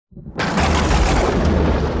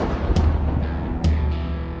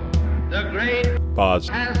Boz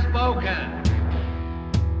has spoken.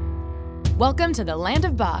 Welcome to the Land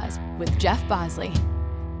of Boz with Jeff Bosley.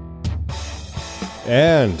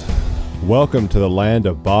 And welcome to the Land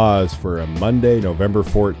of Boz for a Monday, November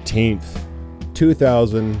 14th,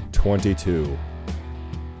 2022.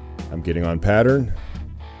 I'm getting on pattern,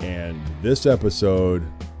 and this episode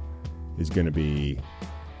is going to be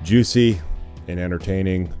juicy and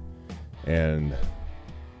entertaining and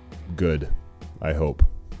good, I hope.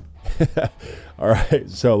 All right,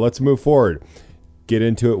 so let's move forward. Get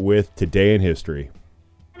into it with Today in History.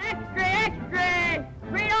 Extra, extra!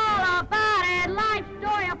 Read all about it! Life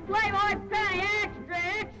story of Playboy Penny! Extra,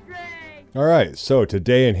 extra! All right, so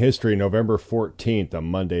Today in History, November 14th, a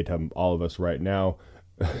Monday to all of us right now.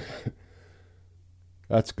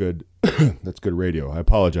 That's good. That's good radio. I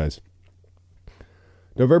apologize.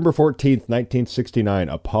 November 14th, 1969,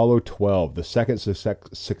 Apollo 12, the second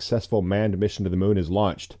successful manned mission to the moon, is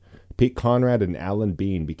launched. Pete Conrad and Alan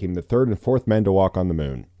Bean became the third and fourth men to walk on the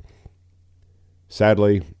moon.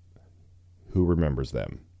 Sadly, who remembers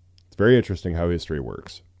them? It's very interesting how history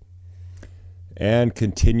works. And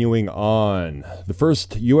continuing on, the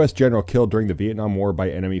first U.S. general killed during the Vietnam War by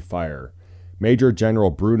enemy fire. Major General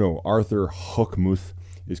Bruno Arthur Hochmuth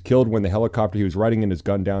is killed when the helicopter he was riding in is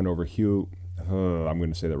gunned down over Hue,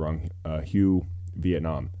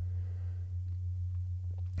 Vietnam.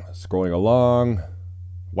 Scrolling along.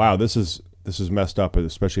 Wow, this is messed up,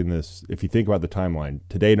 especially in this. If you think about the timeline,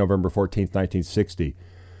 today, November 14th, 1960,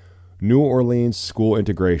 New Orleans school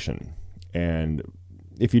integration. And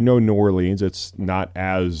if you know New Orleans, it's not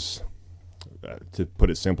as, to put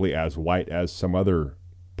it simply, as white as some other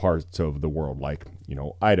parts of the world, like,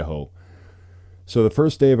 Idaho. So the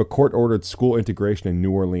first day of a court-ordered school integration in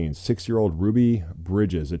New Orleans, 6-year-old Ruby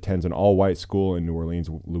Bridges attends an all-white school in New Orleans,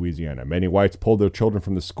 Louisiana. Many whites pulled their children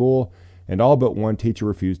from the school, and all but one teacher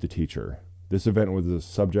refused to teach her. This event was the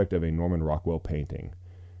subject of a Norman Rockwell painting.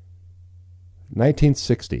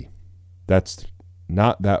 1960. That's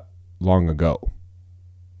not that long ago.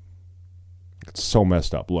 It's so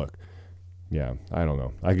messed up. Look. Yeah, I don't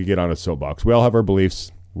know. I could get on a soapbox. We all have our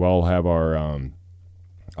beliefs. We all have our...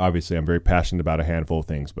 Obviously, I'm very passionate about a handful of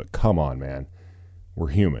things, but come on, man. We're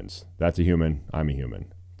humans. That's a human. I'm a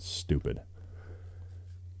human. It's stupid.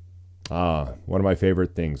 One of my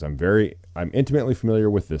favorite things. I'm intimately familiar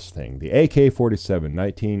with this thing. The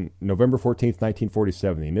AK-47, November 14th,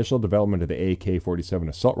 1947. The initial development of the AK-47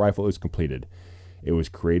 assault rifle is completed. It was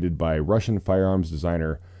created by Russian firearms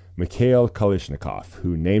designer Mikhail Kalashnikov,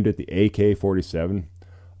 who named it the AK-47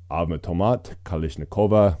 Avtomat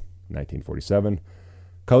Kalashnikova, 1947.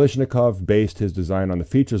 Kalashnikov based his design on the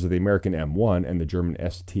features of the American M1 and the German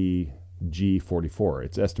STG-44.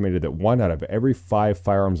 It's estimated that 1 out of every 5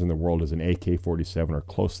 firearms in the world is an AK-47 or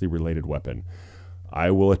closely related weapon.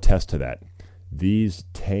 I will attest to that. These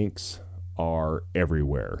tanks are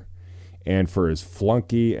everywhere. And for as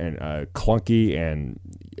clunky and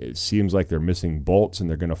it seems like they're missing bolts and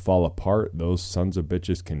they're going to fall apart, those sons of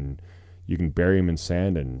bitches you can bury them in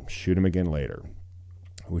sand and shoot them again later.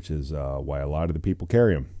 Which is why a lot of the people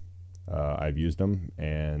carry them. I've used them,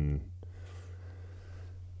 and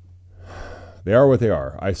they are what they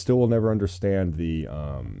are. I still will never understand the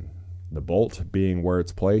bolt being where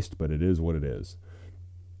it's placed, but it is what it is.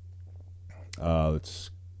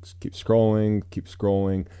 Let's keep scrolling.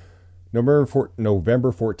 November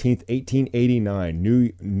 14th, 1889,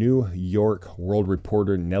 New York World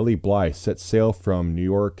reporter Nellie Bly set sail from New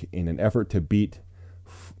York in an effort to beat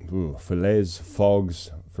Phileas Fogg's,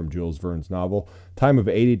 from Jules Verne's novel, time of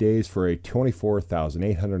 80 days for a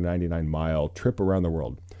 24,899-mile trip around the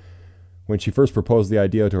world. When she first proposed the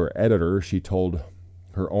idea to her editor, she told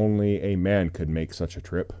her only a man could make such a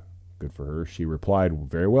trip. Good for her. She replied,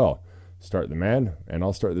 "Very well. Start the man, and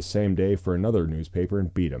I'll start the same day for another newspaper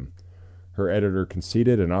and beat him." Her editor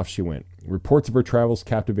conceded, and off she went. Reports of her travels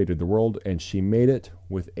captivated the world, and she made it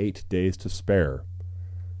with 8 days to spare.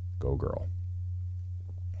 Go girl.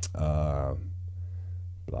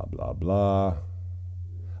 Blah, blah, blah.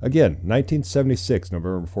 Again, 1976,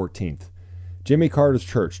 November 14th. Jimmy Carter's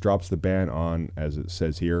church drops the ban on, as it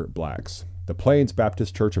says here, blacks. The Plains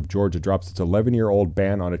Baptist Church of Georgia drops its 11-year-old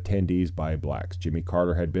ban on attendees by blacks. Jimmy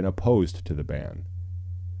Carter had been opposed to the ban.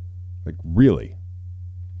 Like, really?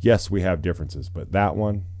 Yes, we have differences, but that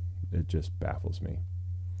one, it just baffles me.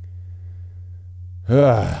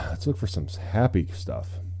 Let's look for some happy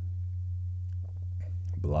stuff.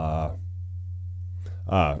 Blah.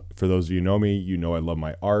 For those of you who know me, you know I love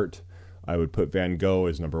my art. I would put Van Gogh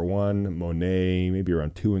as number 1, Monet maybe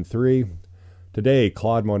around 2 and 3. Today,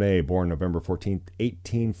 Claude Monet, born November 14th,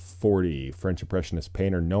 1840, French Impressionist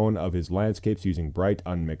painter known of his landscapes using bright,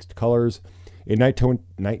 unmixed colors. In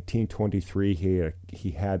 1923,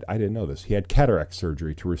 he had, I didn't know this, he had cataract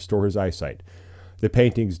surgery to restore his eyesight. The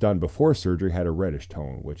paintings done before surgery had a reddish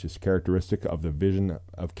tone, which is characteristic of the vision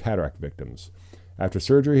of cataract victims. After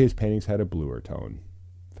surgery, his paintings had a bluer tone.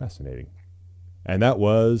 Fascinating. And that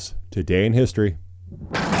was Today in History.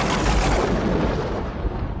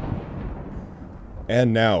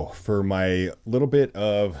 And now for my little bit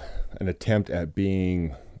of an attempt at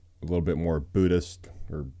being a little bit more Buddhist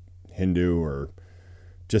or Hindu or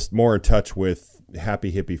just more in touch with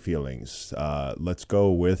happy hippie feelings. Let's go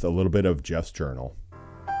with a little bit of Jeff's Journal.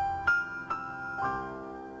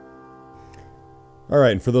 All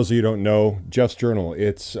right, and for those of you who don't know, Jeff's Journal,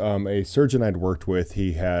 it's a surgeon I'd worked with.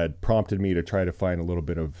 He had prompted me to try to find a little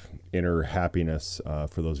bit of inner happiness.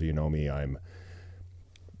 For those of you who know me, I'm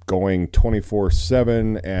going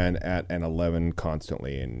 24/7 and at an 11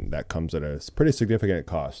 constantly, and that comes at a pretty significant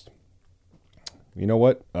cost. You know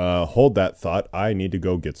what? Hold that thought. I need to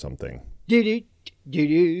go get something. It's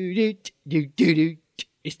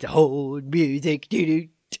the hold music.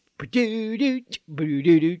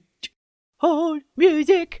 Hold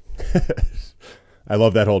music. I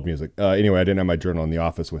love that hold music. Anyway, I didn't have my journal in the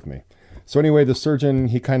office with me. So anyway, the surgeon,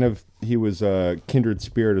 he was a kindred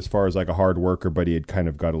spirit as far as like a hard worker, but he had kind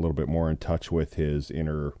of got a little bit more in touch with his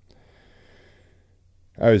inner,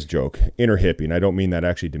 I always joke, inner hippie. And I don't mean that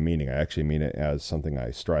actually demeaning. I actually mean it as something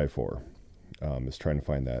I strive for, is trying to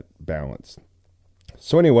find that balance.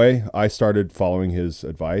 So anyway, I started following his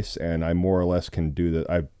advice, and I more or less can do that.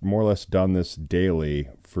 I've more or less done this daily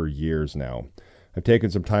for years now. I've taken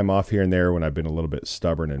some time off here and there when I've been a little bit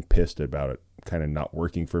stubborn and pissed about it kind of not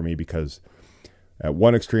working for me, because at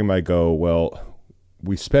one extreme I go, well,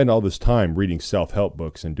 we spend all this time reading self-help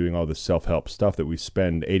books and doing all this self-help stuff that we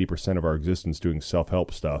spend 80% of our existence doing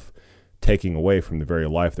self-help stuff, taking away from the very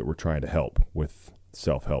life that we're trying to help with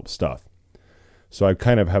self-help stuff. So I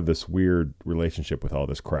kind of have this weird relationship with all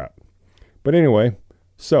this crap. But anyway,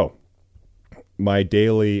 so my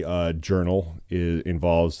daily journal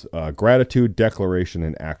involves gratitude, declaration,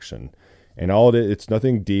 and action. And all it's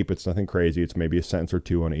nothing deep, it's nothing crazy. It's maybe a sentence or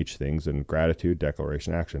two on each things, and gratitude,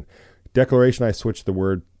 declaration, action. Declaration, I switched the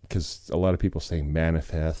word because a lot of people say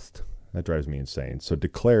manifest. That drives me insane. So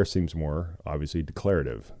declare seems more, obviously,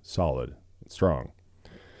 declarative, solid, strong.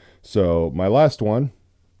 So my last one,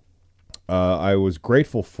 I was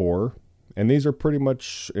grateful for, and these are pretty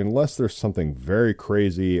much, unless there's something very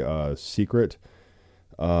crazy secret,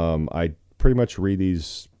 I pretty much read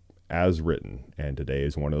these as written, and today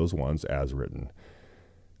is one of those ones as written.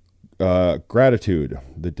 Gratitude,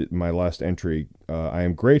 my last entry. I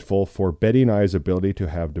am grateful for Betty and I's ability to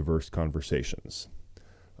have diverse conversations.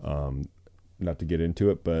 Not to get into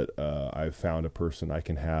it, but I've found a person I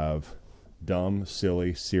can have dumb,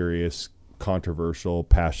 silly, serious, controversial,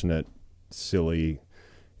 passionate, silly,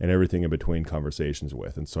 and everything in between conversations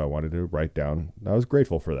with. And so I wanted to write down, I was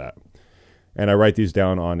grateful for that. And I write these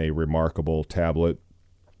down on a remarkable tablet,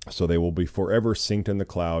 so they will be forever synced in the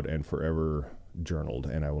cloud and forever journaled,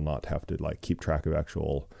 and I will not have to like keep track of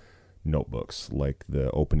actual notebooks like the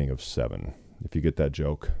opening of Seven. If you get that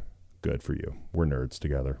joke, good for you. We're nerds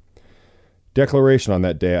together. Declaration on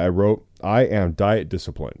that day, I wrote, I am diet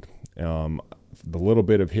disciplined. The little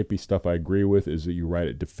bit of hippie stuff I agree with is that you write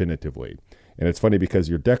it definitively. And it's funny because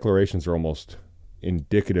your declarations are almost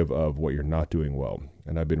indicative of what you're not doing well.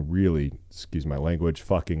 And I've been really, excuse my language,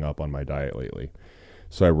 fucking up on my diet lately.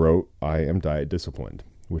 So I wrote, I am diet disciplined,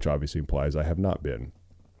 which obviously implies I have not been.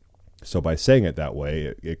 So by saying it that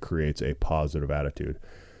way, it creates a positive attitude.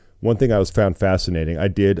 One thing I found fascinating,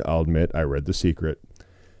 I'll admit, I read The Secret.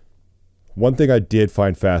 One thing I did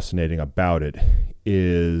find fascinating about it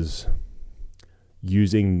is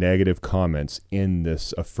using negative comments in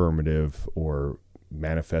this affirmative or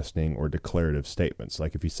manifesting or declarative statements.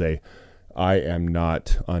 Like if you say, I am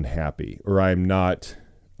not unhappy, or I am not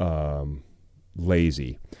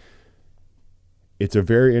lazy. It's a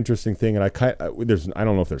very interesting thing, and I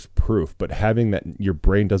don't know if there's proof, but having that your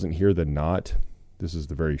brain doesn't hear the not. This is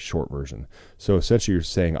the very short version. So essentially, you're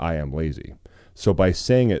saying I am lazy. So by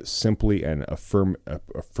saying it simply and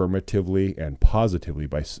affirmatively and positively,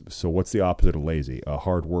 so what's the opposite of lazy? A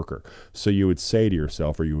hard worker. So you would say to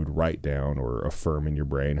yourself, or you would write down or affirm in your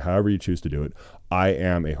brain, however you choose to do it, I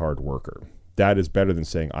am a hard worker. That is better than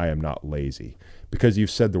saying I am not lazy, because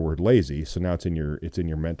you've said the word lazy. So now it's in your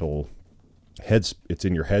mental it's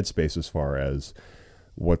in your headspace as far as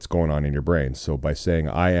what's going on in your brain. So by saying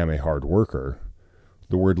I am a hard worker,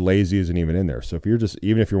 the word lazy isn't even in there. So if you're just,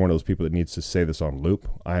 even if you're one of those people that needs to say this on loop,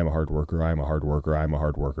 I am a hard worker, I am a hard worker, I am a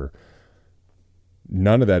hard worker,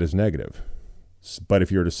 none of that is negative. But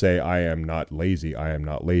if you were to say, I am not lazy, I am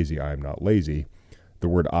not lazy, I am not lazy, the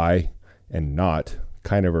word I and not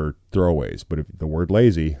kind of are throwaways. But if the word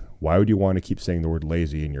lazy, why would you want to keep saying the word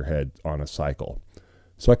lazy in your head on a cycle?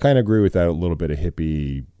 So I kind of agree with that a little bit of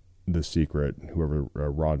hippie, The Secret, whoever,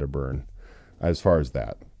 Rhonda Byrne, as far as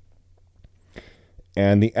that.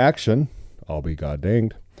 And the action, I'll be god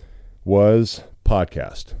danged, was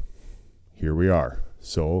podcast. Here we are.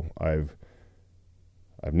 So I've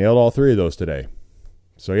nailed all three of those today.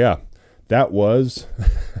 So yeah, that was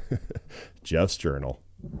Jeff's journal.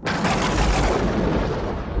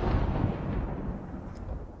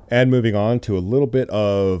 And moving on to a little bit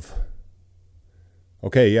of,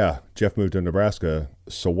 okay, yeah, Jeff moved to Nebraska.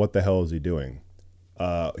 So what the hell is he doing?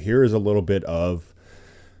 Here is a little bit of,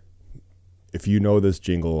 if you know this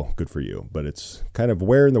jingle, good for you. But it's kind of,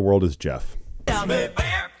 where in the world is Jeff?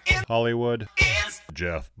 Hollywood.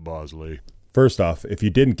 Jeff Bosley. First off, if you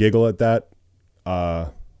didn't giggle at that,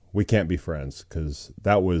 we can't be friends, because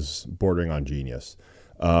that was bordering on genius.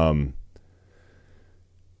 So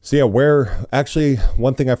yeah,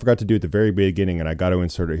 one thing I forgot to do at the very beginning, and I got to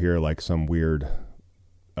insert it here like some weird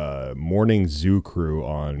morning zoo crew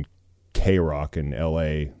on K-Rock in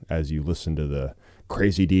LA as you listen to the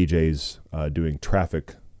crazy DJs doing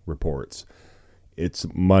traffic reports. It's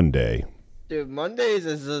Monday. Dude, Mondays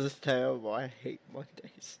is just terrible. I hate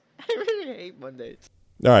Mondays. I really hate Mondays.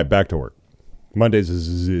 All right, back to work. Mondays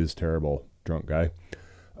is terrible, drunk guy.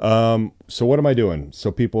 So what am I doing?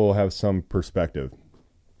 So people have some perspective.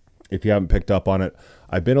 If you haven't picked up on it,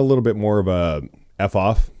 I've been a little bit more of a F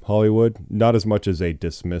off Hollywood, not as much as a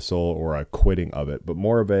dismissal or a quitting of it, but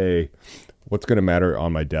more of a what's going to matter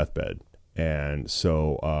on my deathbed. And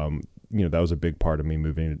so, that was a big part of me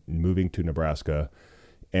moving to Nebraska.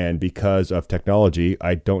 And because of technology,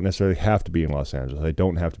 I don't necessarily have to be in Los Angeles. I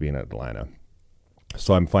don't have to be in Atlanta.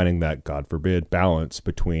 So I'm finding that, God forbid, balance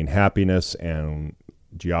between happiness and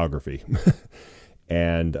geography.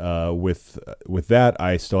 And with that,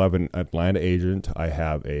 I still have an Atlanta agent. I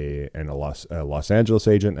have a Los Angeles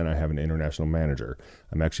agent, and I have an international manager.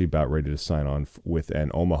 I'm actually about ready to sign on with an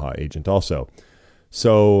Omaha agent also.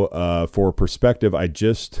 So for perspective, I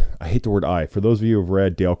hate the word I. For those of you who have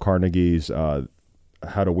read Dale Carnegie's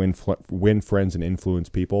How to Win Friends and Influence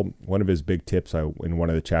People, one of his big tips in one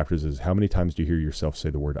of the chapters is, how many times do you hear yourself say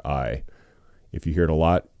the word I? If you hear it a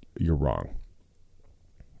lot, you're wrong.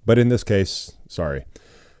 But in this case, sorry.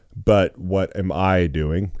 But what am I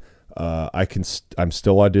doing? I'm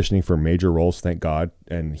still auditioning for major roles, thank God.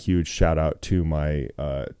 And huge shout out to my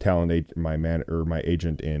my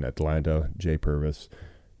agent in Atlanta, Jay Purvis,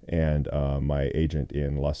 and my agent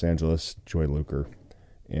in Los Angeles, Joy Luker,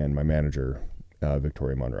 and my manager,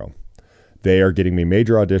 Victoria Monroe. They are getting me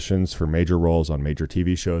major auditions for major roles on major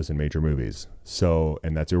TV shows and major movies. So,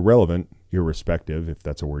 and that's irrespective, if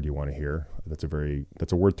that's a word you want to hear. That's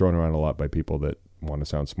a word thrown around a lot by people that want to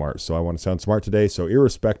sound smart. So I want to sound smart today. So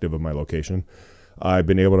irrespective of my location, I've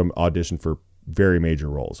been able to audition for very major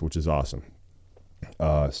roles, which is awesome.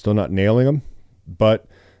 Still not nailing them, but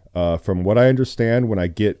from what I understand, when I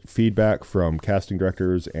get feedback from casting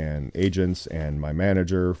directors and agents and my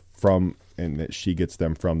manager and that she gets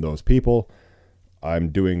them from those people, I'm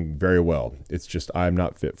doing very well. It's just I'm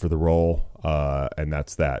not fit for the role, and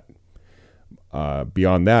that's that.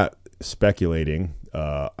 Beyond that, speculating,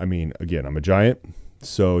 again, I'm a giant,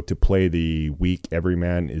 so to play the weak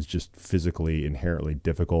everyman is just physically inherently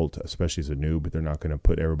difficult, especially as a noob. They're not going to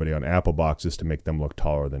put everybody on apple boxes to make them look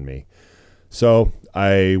taller than me. So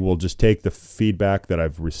I will just take the feedback that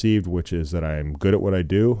I've received, which is that I'm good at what I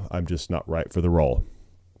do. I'm just not right for the role.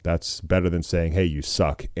 That's better than saying, hey, you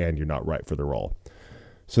suck and you're not right for the role.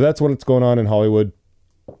 So that's what's going on in Hollywood.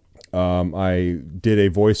 I did a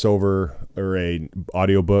voiceover or a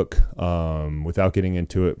audiobook without getting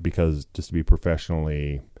into it, because just to be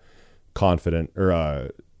professionally confident or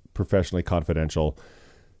professionally confidential.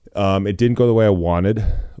 It didn't go the way I wanted,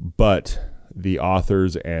 but the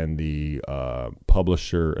authors and the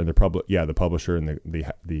publisher and the publisher and the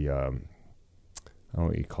I don't know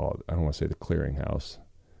what you call it. I don't want to say the clearinghouse.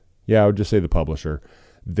 Yeah, I would just say the publisher.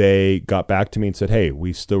 They got back to me and said, hey,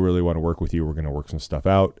 we still really want to work with you. We're going to work some stuff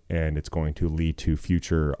out, and it's going to lead to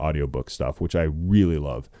future audiobook stuff, which I really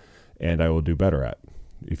love, and I will do better at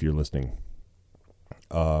if you're listening.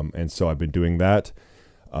 And so I've been doing that.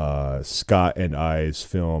 Scott and I's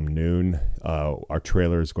film Noon, our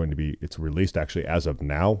trailer is going to be, it's released actually as of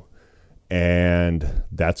now, and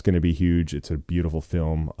that's going to be huge. It's a beautiful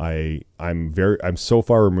film. I'm so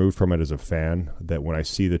far removed from it as a fan that when I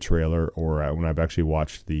see the trailer or when I've actually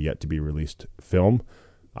watched the yet to be released film,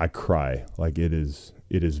 I cry. Like it is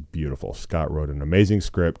beautiful. Scott wrote an amazing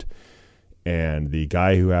script, and the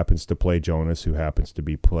guy who happens to play Jonas, who happens to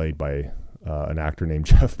be played by an actor named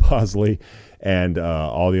Jeff Bosley, and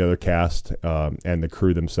all the other cast and the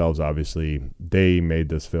crew themselves, obviously, they made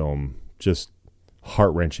this film just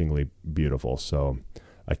heart-wrenchingly beautiful. So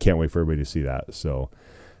I can't wait for everybody to see that. So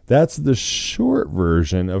that's the short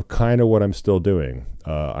version of kind of what I'm still doing.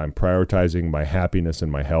 I'm prioritizing my happiness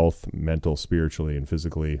and my health, mental, spiritually, and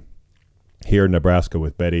physically here in Nebraska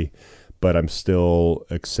with Betty, but I'm still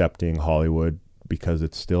accepting Hollywood because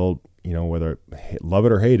it's still, you know, whether love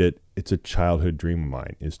it or hate it, it's a childhood dream of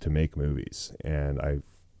mine is to make movies. And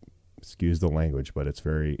excuse the language, but it's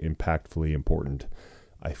very impactfully important.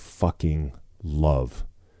 I fucking love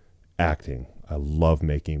acting. I love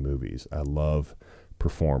making movies. I love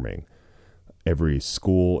performing. Every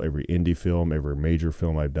school, every indie film, every major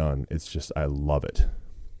film I've done, it's just, I love it.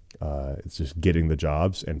 It's just getting the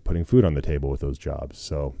jobs and putting food on the table with those jobs.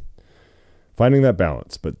 So finding that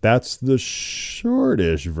balance. But that's the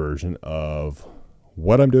shortish version of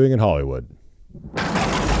what I'm doing in Hollywood.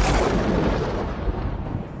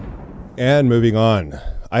 And moving on.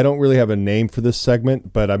 I don't really have a name for this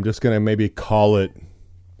segment, but I'm just going to maybe call it,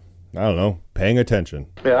 I don't know, paying attention.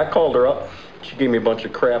 Yeah, I called her up. She gave me a bunch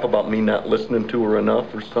of crap about me not listening to her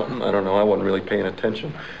enough or something. I don't know. I wasn't really paying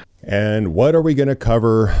attention. And what are we going to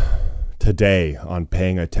cover today on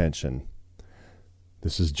paying attention?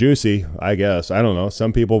 This is juicy, I guess. I don't know.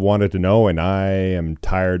 Some people wanted to know, and I am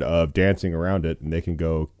tired of dancing around it, and they can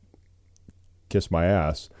go kiss my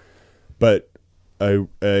ass. But I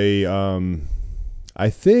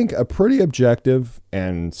think a pretty objective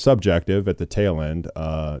and subjective at the tail end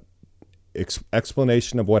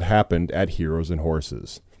explanation of what happened at Heroes and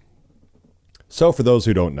Horses. So for those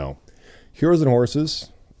who don't know, Heroes and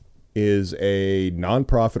Horses is a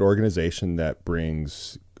nonprofit organization that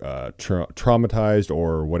brings traumatized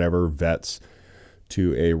or whatever vets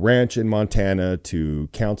to a ranch in Montana to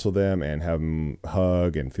counsel them and have them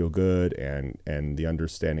hug and feel good and the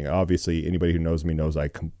understanding. Obviously, anybody who knows me knows I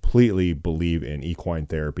completely believe in equine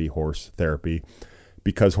therapy, horse therapy,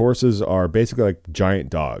 because horses are basically like giant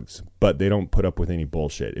dogs, but they don't put up with any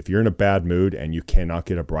bullshit. If you're in a bad mood and you cannot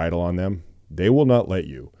get a bridle on them, they will not let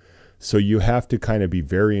you. So you have to kind of be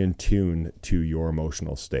very in tune to your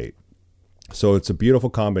emotional state. So it's a beautiful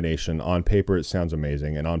combination. On paper, it sounds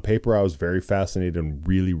amazing. And on paper, I was very fascinated and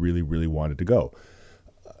really, really, really wanted to go.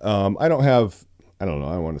 I don't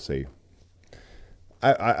want to say,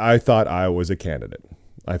 I thought I was a candidate.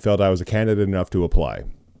 I felt I was a candidate enough to apply.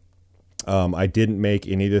 I didn't make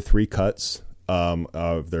any of the 3 cuts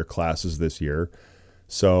of their classes this year.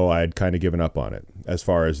 So I had kind of given up on it as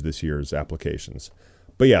far as this year's applications.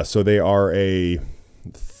 But yeah, so they are a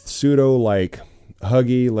pseudo like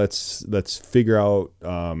Huggy, let's figure out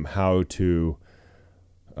how to,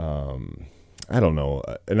 I don't know,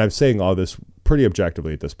 and I'm saying all this pretty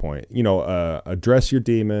objectively at this point, you know, address your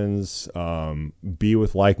demons, be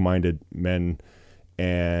with like-minded men,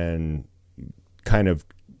 and kind of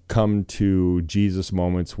come to Jesus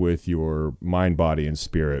moments with your mind, body, and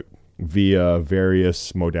spirit via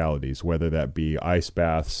various modalities, whether that be ice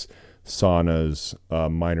baths, saunas,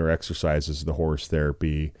 minor exercises, the horse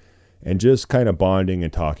therapy, and just kind of bonding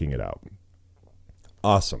and talking it out.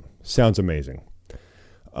 Awesome. Sounds amazing.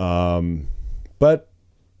 And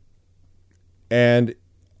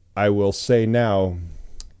I will say now,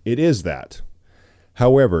 it is that.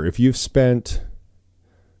 However, if you've spent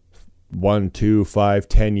 1, 2, 5,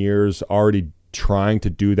 10 years already trying to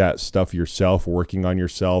do that stuff yourself, working on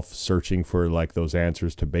yourself, searching for like those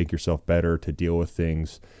answers to make yourself better, to deal with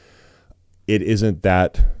things, it isn't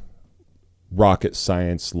that rocket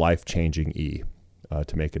science, life-changing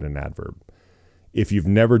to make it an adverb. If you've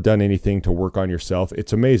never done anything to work on yourself,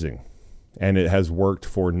 it's amazing. And it has worked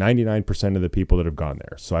for 99% of the people that have gone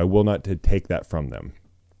there. So I will not take that from them.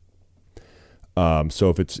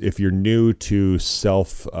 So if you're new to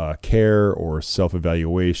self-care or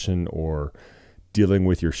self-evaluation or dealing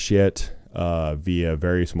with your shit via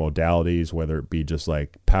various modalities, whether it be just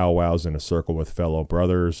like powwows in a circle with fellow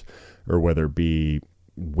brothers, or whether it be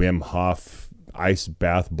Wim Hof ice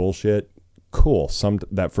bath bullshit, cool.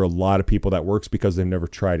 That for a lot of people that works because they've never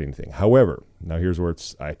tried anything. However, now here's where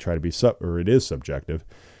I try to be it is subjective.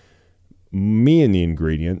 Me and the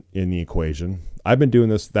ingredient in the equation. I've been doing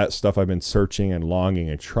that stuff. I've been searching and longing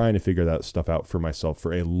and trying to figure that stuff out for myself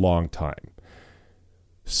for a long time.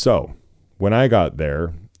 So when I got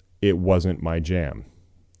there, it wasn't my jam.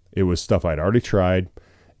 It was stuff I'd already tried.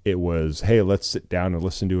 It was, hey, let's sit down and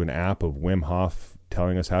listen to an app of Wim Hof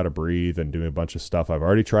telling us how to breathe and doing a bunch of stuff I've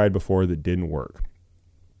already tried before that didn't work.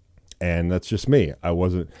 And that's just me.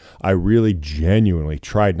 I really genuinely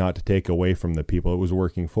tried not to take away from the people it was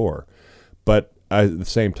working for. But at the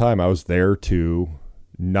same time, I was there to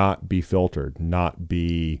not be filtered, not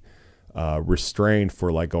be restrained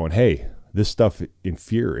for like going, hey, this stuff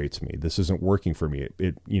infuriates me. This isn't working for me.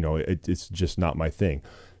 It's just not my thing.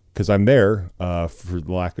 Because I'm there, for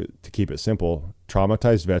the lack of, to keep it simple,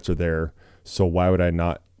 traumatized vets are there. So why would I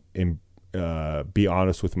not be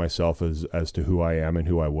honest with myself as to who I am and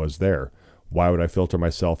who I was there? Why would I filter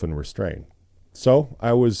myself and restrain? So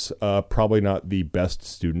I was probably not the best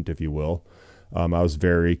student, if you will. I was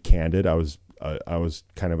very candid. I was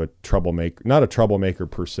kind of a troublemaker, not a troublemaker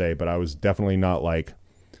per se, but I was definitely not like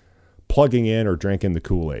plugging in or drinking the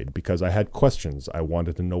Kool-Aid, because I had questions. I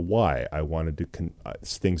wanted to know why. I wanted to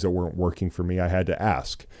things that weren't working for me. I had to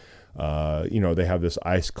ask. They have this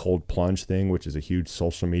ice cold plunge thing, which is a huge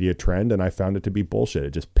social media trend, and I found it to be bullshit.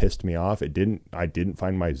 It just pissed me off. I didn't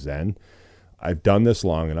find my zen. I've done this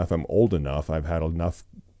long enough. I'm old enough. I've had enough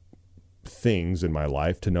things in my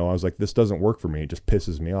life to know I was like, this doesn't work for me. It just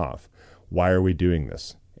pisses me off. Why are we doing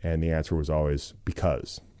this? And the answer was always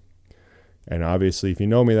because. And obviously, if you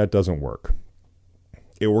know me, that doesn't work.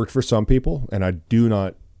 It worked for some people, and I do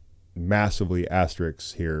not massively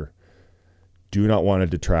asterisks here, do not want to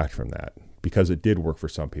detract from that, because it did work for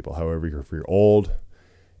some people. However, if you're old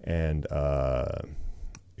and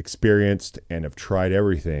experienced and have tried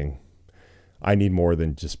everything, I need more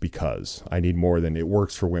than just because. I need more than it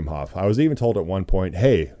works for Wim Hof. I was even told at one point,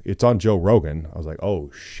 hey, it's on Joe Rogan. I was like, oh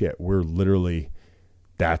shit,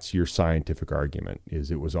 that's your scientific argument,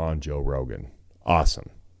 is it was on Joe Rogan.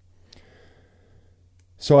 Awesome.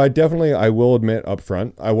 So I will admit up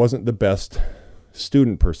front, I wasn't the best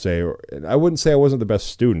student per se, or I wouldn't say I wasn't the best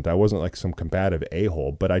student. I wasn't like some combative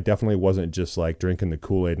a-hole, but I definitely wasn't just like drinking the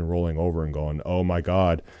Kool-Aid and rolling over and going, oh my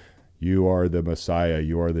God, you are the Messiah,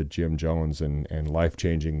 you are the Jim Jones and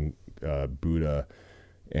life-changing Buddha.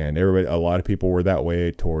 And a lot of people were that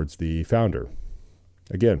way towards the founder.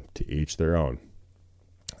 Again, to each their own.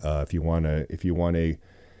 If you want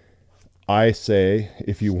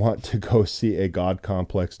to go see a God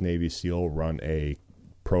complex Navy SEAL run a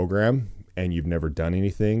program and you've never done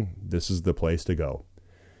anything, this is the place to go.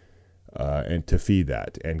 And to feed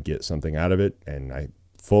that and get something out of it. And I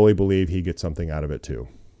fully believe he gets something out of it too.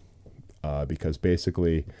 Because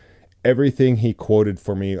basically everything he quoted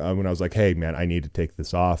for me when I was like, hey man, I need to take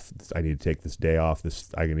this off. I need to take this day off.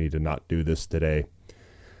 I need to not do this today.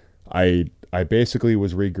 I basically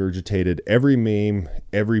was regurgitated every meme,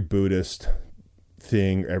 every Buddhist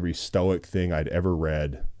thing, every Stoic thing I'd ever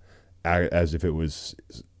read as if it was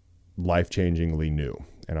life-changingly new.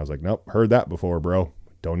 And I was like, nope, heard that before, bro.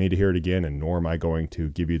 Don't need to hear it again. And nor am I going to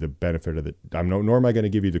give you the benefit of nor am I going to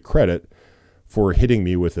give you the credit for hitting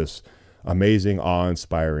me with this amazing,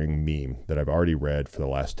 awe-inspiring meme that I've already read for the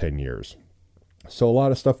last 10 years. So a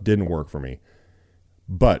lot of stuff didn't work for me.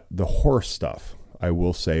 But the horse stuff, I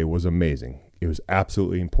will say, was amazing. It was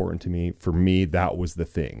absolutely important to me. For me, that was the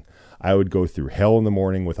thing. I would go through hell in the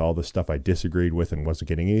morning with all the stuff I disagreed with and wasn't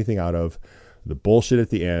getting anything out of. The bullshit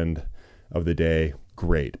at the end of the day,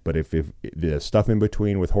 great. But if the stuff in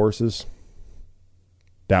between with horses,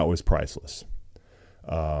 that was priceless.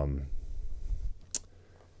 I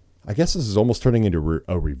guess this is almost turning into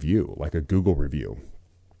a review, like a Google review.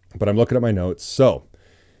 But I'm looking at my notes. So,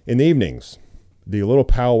 in the evenings, the little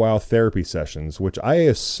powwow therapy sessions, which I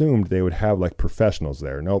assumed they would have like professionals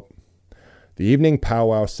there. Nope. The evening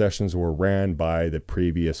powwow sessions were ran by the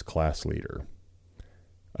previous class leader.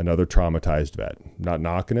 Another traumatized vet. Not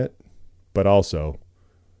knocking it, but also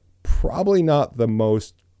probably not the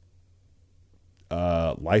most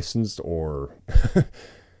licensed or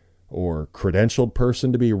or credentialed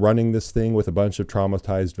person to be running this thing with a bunch of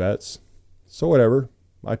traumatized vets. So whatever.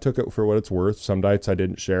 I took it for what it's worth. Some nights I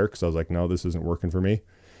didn't share because I was like, no, this isn't working for me.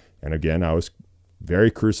 And again, I was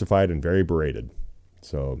very crucified and very berated.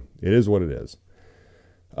 So it is what it is.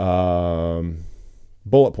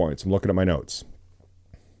 Bullet points. I'm looking at my notes.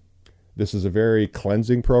 This is a very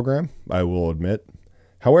cleansing program, I will admit.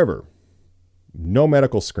 However, no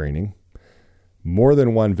medical screening. More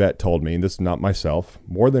than one vet told me, and this is not myself,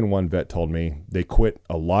 more than one vet told me they quit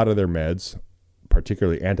a lot of their meds,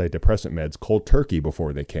 particularly antidepressant meds, cold turkey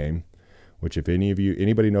before they came, which if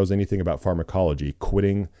anybody knows anything about pharmacology,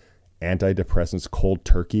 quitting antidepressants cold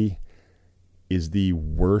turkey is the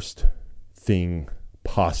worst thing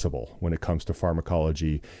possible when it comes to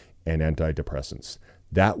pharmacology and antidepressants.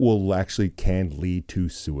 That will can lead to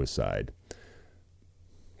suicide.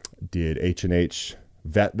 Did H&H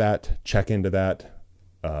vet that, check into that,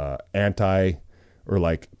 or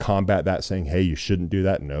like combat that, saying, hey, you shouldn't do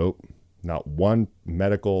that? Nope. Not one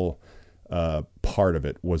medical part of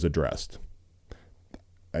it was addressed.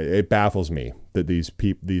 It baffles me that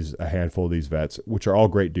a handful of these vets, which are all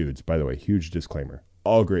great dudes, by the way, huge disclaimer,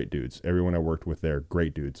 all great dudes. Everyone I worked with there,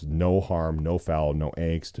 great dudes. No harm, no foul, no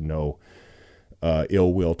angst, no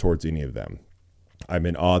ill will towards any of them. I'm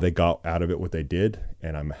in awe they got out of it what they did,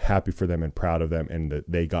 and I'm happy for them and proud of them, and that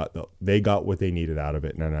they got what they needed out of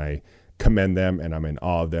it, and I commend them, and I'm in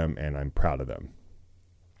awe of them, and I'm proud of them.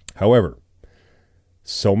 However,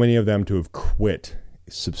 so many of them to have quit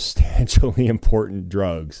substantially important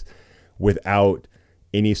drugs without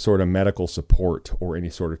any sort of medical support or any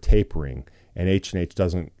sort of tapering, and H&H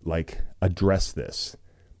doesn't address this.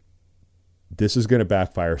 This is going to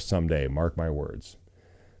backfire someday, mark my words.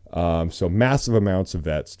 So massive amounts of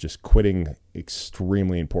vets just quitting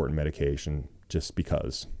extremely important medication just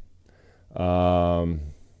because.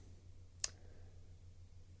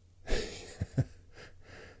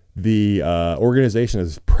 The organization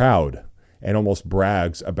is proud and almost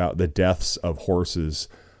brags about the deaths of horses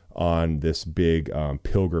on this big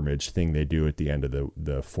pilgrimage thing they do at the end of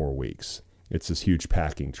the 4 weeks. It's this huge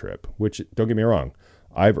packing trip, which, don't get me wrong,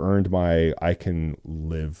 I've earned my I can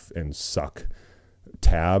live and suck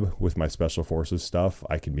tab with my special forces stuff.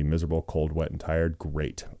 I can be miserable, cold, wet, and tired.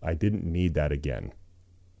 Great. I didn't need that again.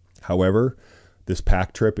 However, this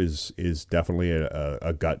pack trip is definitely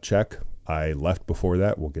a gut check. I left before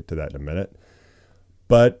that. We'll get to that in a minute.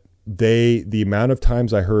 But the amount of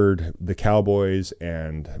times I heard the cowboys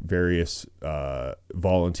and various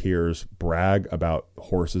volunteers brag about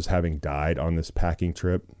horses having died on this packing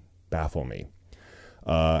trip baffle me.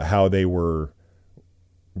 How they were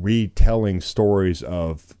retelling stories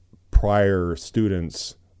of prior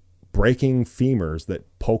students breaking femurs that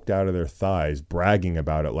poked out of their thighs, bragging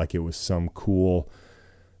about it like it was some cool,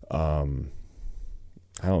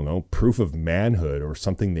 proof of manhood or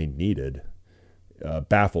something they needed.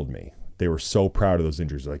 Baffled me. They were so proud of those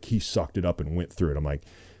injuries. Like, he sucked it up and went through it. I'm like,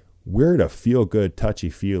 we're at a feel-good,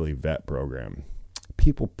 touchy-feely vet program.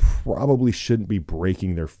 People probably shouldn't be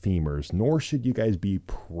breaking their femurs, nor should you guys be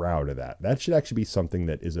proud of that. That should actually be something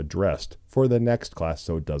that is addressed for the next class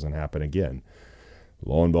so it doesn't happen again.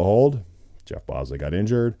 Lo and behold, Jeff Bosley got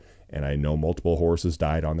injured, and I know multiple horses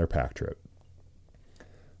died on their pack trip.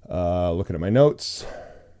 Looking at my notes.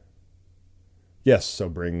 Yes,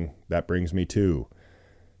 so that brings me to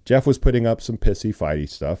Jeff was putting up some pissy, fighty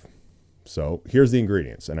stuff. So here's the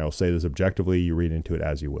ingredients, and I will say this objectively. You read into it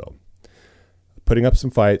as you will. Putting up some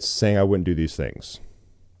fights, saying I wouldn't do these things.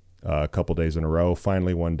 A couple days in a row.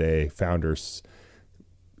 Finally, one day, founders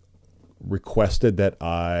requested that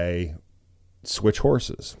I switch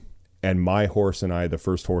horses. And my horse and I, the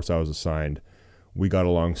first horse I was assigned, we got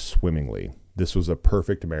along swimmingly. This was a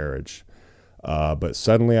perfect marriage. But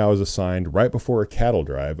suddenly I was assigned right before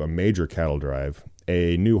a major cattle drive,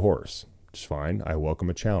 a new horse. Which is fine. I welcome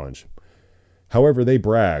a challenge. However, they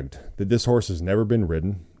bragged that this horse has never been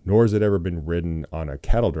ridden, nor has it ever been ridden on a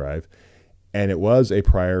cattle drive, and it was a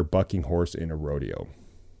prior bucking horse in a rodeo.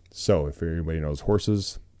 So if anybody knows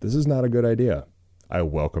horses, this is not a good idea. I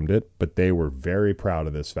welcomed it, but they were very proud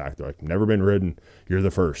of this fact. They're like, never been ridden, you're the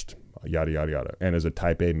first, yada, yada, yada. And as a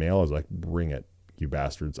type A male, I was like, bring it, you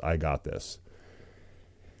bastards, I got this.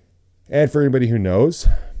 And for anybody who knows,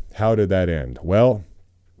 how did that end? Well,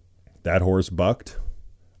 that horse bucked.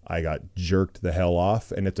 I got jerked the hell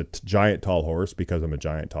off, and it's a giant tall horse because I'm a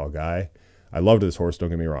giant tall guy. I loved this horse, don't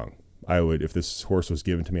get me wrong. I would, if this horse was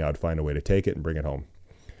given to me, I would find a way to take it and bring it home.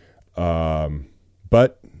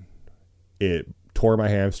 But it tore my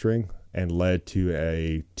hamstring and led to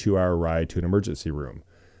a 2-hour ride to an emergency room,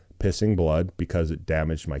 pissing blood because it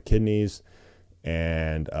damaged my kidneys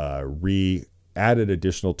and added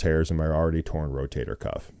additional tears in my already torn rotator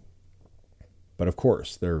cuff. But of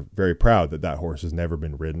course, they're very proud that horse has never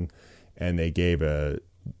been ridden, and they gave a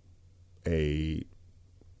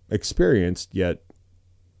experienced yet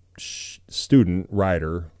student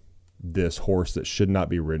rider this horse that should not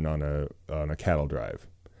be ridden on a cattle drive.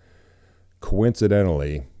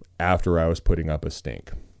 Coincidentally, after I was putting up a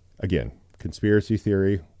stink. Again, conspiracy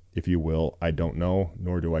theory, if you will. I don't know,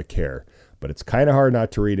 nor do I care. But it's kind of hard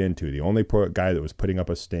not to read into. The only guy that was putting up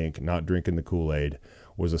a stink, not drinking the Kool-Aid,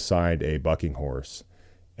 was assigned a bucking horse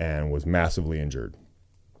and was massively injured.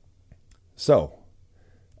 So,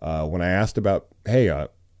 when I asked about, hey,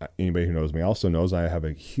 anybody who knows me also knows I have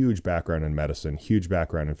a huge background in medicine, huge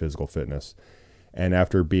background in physical fitness. And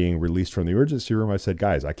after being released from the emergency room, I said,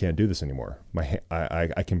 guys, I can't do this anymore.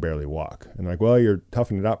 I can barely walk. And they're like, well, you're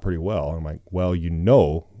toughing it out pretty well. I'm like, well,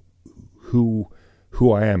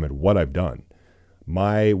 who I am and what I've done.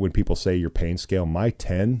 When people say your pain scale, my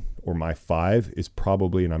 10 or my 5 is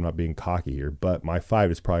probably, and I'm not being cocky here, but my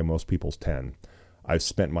 5 is probably most people's 10. I've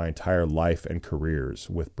spent my entire life and careers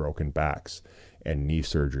with broken backs and knee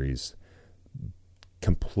surgeries,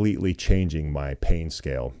 completely changing my pain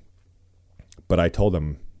scale. But I told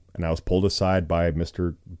him, and I was pulled aside by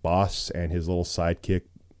Mr. Boss and his little sidekick,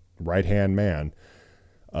 right-hand man,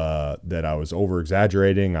 that I was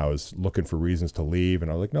over-exaggerating. I was looking for reasons to leave. And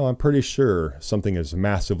I was like, no, I'm pretty sure something is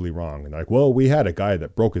massively wrong. And they're like, well, we had a guy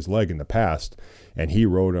that broke his leg in the past, and he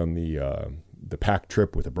rode on the pack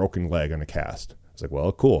trip with a broken leg on a cast. I was like,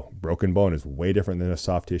 well, cool. Broken bone is way different than a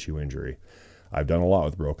soft tissue injury. I've done a lot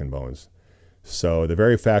with broken bones. So the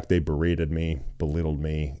very fact they berated me, belittled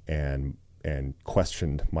me, and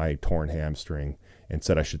questioned my torn hamstring and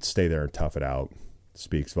said I should stay there and tough it out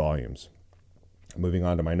speaks volumes. Moving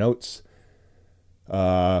on to my notes.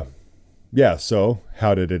 So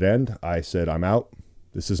how did it end? I said, I'm out.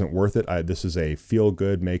 This isn't worth it. This is a feel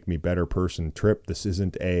good, make me better person trip. This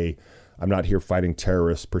isn't I'm not here fighting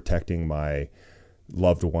terrorists, protecting my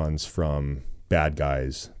loved ones from bad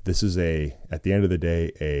guys. This is at the end of the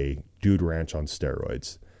day, a dude ranch on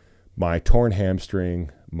steroids. My torn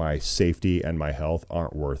hamstring, my safety, and my health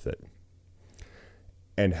aren't worth it.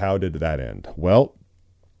 And how did that end? Well,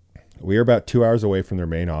 we are about 2 hours away from their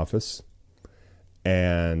main office,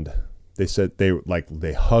 and they said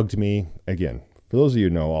they hugged me. Again, for those of you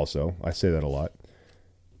who know also, I say that a lot.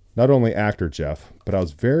 Not only actor Jeff, but I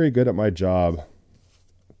was very good at my job.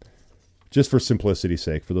 Just for simplicity's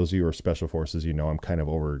sake, for those of you who are special forces, I'm kind of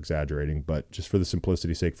over-exaggerating, but just for the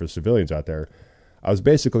simplicity's sake for civilians out there, I was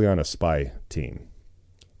basically on a spy team,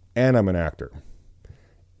 and I'm an actor,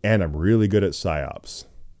 and I'm really good at psyops.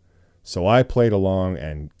 So I played along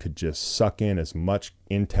and could just suck in as much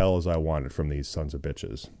intel as I wanted from these sons of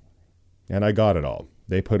bitches. And I got it all.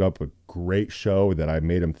 They put up a great show that I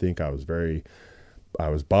made them think I was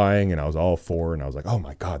buying, and I was all for, and I was like, oh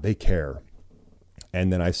my God, they care.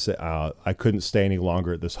 And then I said, I couldn't stay any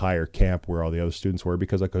longer at this higher camp where all the other students were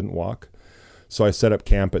because I couldn't walk. So I set up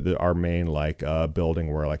camp at our main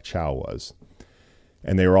building where Chow was.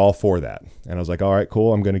 And they were all for that. And I was like, all right,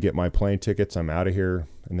 cool. I'm going to get my plane tickets. I'm out of here.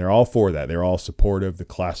 And they're all for that. They're all supportive. The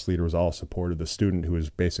class leader was all supportive. The student who was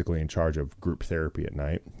basically in charge of group therapy at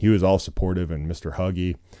night, he was all supportive. And Mr.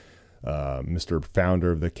 Huggy, Mr.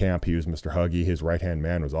 Founder of the camp, he was Mr. Huggy. His right-hand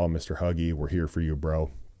man was all Mr. Huggy. We're here for you, bro.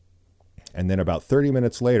 And then about 30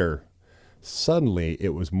 minutes later, suddenly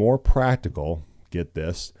it was more practical, get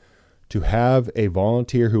this, to have a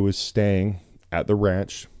volunteer who was staying at the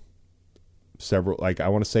ranch I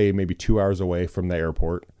want to say maybe 2 hours away from the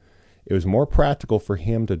airport. It was more practical for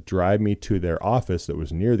him to drive me to their office that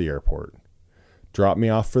was near the airport, drop me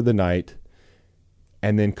off for the night,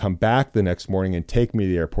 and then come back the next morning and take me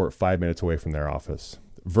to the airport 5 minutes away from their office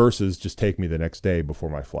versus just take me the next day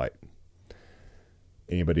before my flight.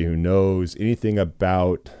 Anybody who knows anything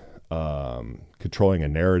about controlling a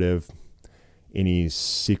narrative, any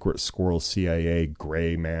secret squirrel CIA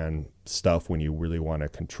gray man stuff when you really want to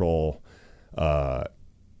control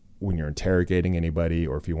when you're interrogating anybody,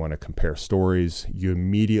 or if you want to compare stories, you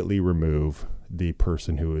immediately remove the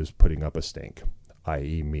person who is putting up a stink,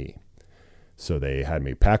 i.e. me. So they had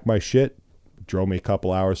me pack my shit, drove me a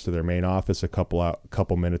couple hours to their main office, a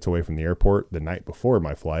couple minutes away from the airport the night before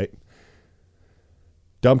my flight,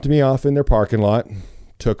 dumped me off in their parking lot,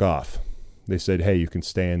 took off. They said, hey, you can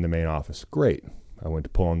stay in the main office. Great. I went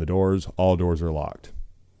to pull on the doors. All doors are locked.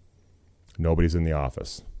 Nobody's in the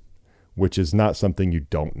office, which is not something you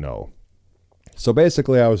don't know. So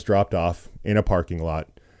basically I was dropped off in a parking lot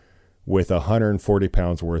with 140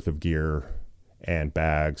 pounds worth of gear and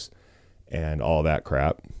bags and all that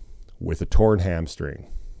crap with a torn hamstring.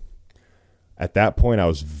 At that point, I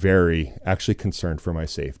was very actually concerned for my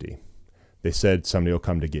safety. They said somebody will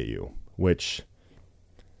come to get you, which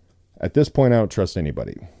at this point, I don't trust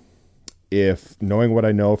anybody. If knowing what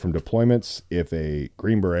I know from deployments, if a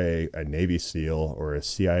Green Beret, a Navy SEAL, or a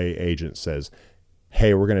CIA agent says,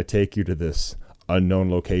 hey, we're going to take you to this unknown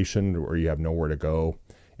location where you have nowhere to go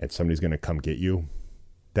and somebody's going to come get you,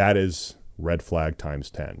 that is red flag times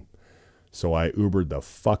 10. So I Ubered the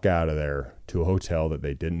fuck out of there to a hotel that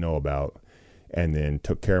they didn't know about and then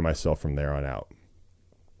took care of myself from there on out.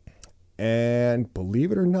 And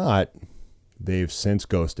believe it or not, they've since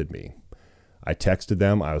ghosted me. I texted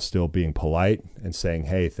them. I was still being polite and saying,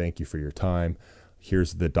 hey, thank you for your time.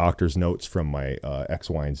 Here's the doctor's notes from my X,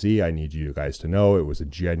 Y, and Z. I need you guys to know it was a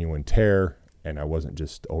genuine tear and I wasn't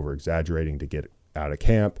just over-exaggerating to get out of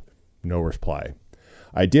camp. No reply.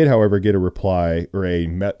 I did, however, get a reply or a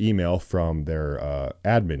email from their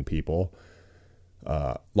admin people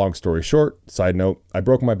Long story short, side note, I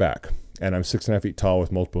broke my back and I'm 6.5 feet tall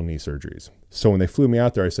with multiple knee surgeries. So when they flew me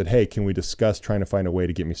out there, I said, hey, can we discuss trying to find a way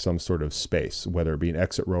to get me some sort of space, whether it be an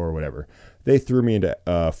exit row or whatever. They threw me into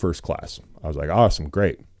first class. I was like, awesome,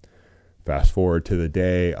 great. Fast forward to the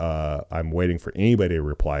day I'm waiting for anybody to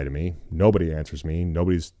reply to me. Nobody answers me.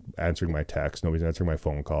 Nobody's answering my texts. Nobody's answering my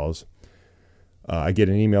phone calls. I get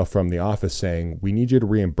an email from the office saying, we need you to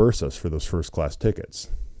reimburse us for those first class tickets.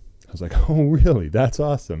 I was like, oh, really? That's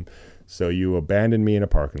awesome. So you abandoned me in a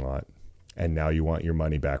parking lot, and now you want your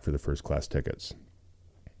money back for the first class tickets.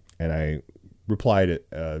 And I replied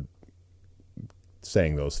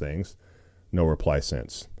saying those things. No reply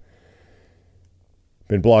since.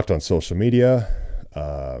 Been blocked on social media.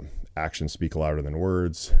 Actions speak louder than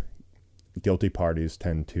words. Guilty parties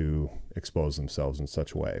tend to expose themselves in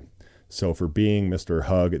such a way. So for being Mr.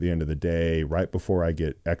 Hug at the end of the day, right before I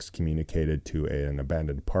get excommunicated to an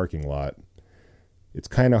abandoned parking lot, it's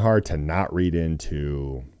kind of hard to not read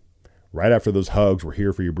into, right after those hugs, we're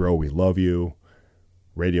here for you, bro, we love you,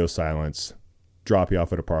 radio silence, drop you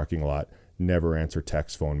off at a parking lot, never answer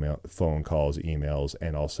text, phone calls, emails,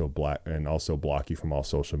 and also block you from all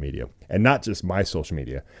social media. And not just my social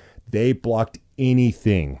media. They blocked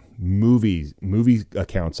anything, movie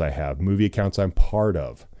accounts I have, movie accounts I'm part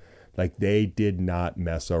of. Like, they did not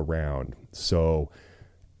mess around. So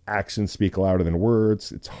actions speak louder than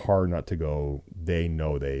words. It's hard not to go, they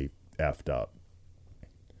know they effed up.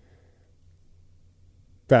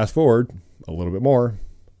 Fast forward a little bit more.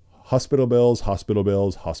 Hospital bills.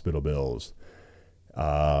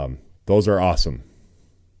 Those are awesome.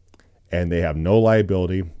 And they have no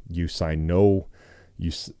liability. You sign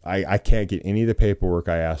I can't get any of the paperwork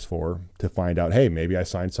I asked for to find out, hey, maybe I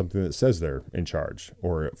signed something that says they're in charge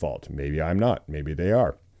or at fault. Maybe I'm not. Maybe they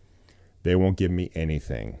are. They won't give me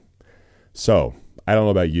anything. So I don't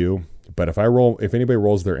know about you, but if anybody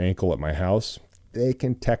rolls their ankle at my house, they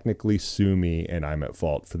can technically sue me and I'm at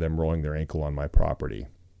fault for them rolling their ankle on my property.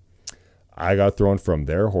 I got thrown from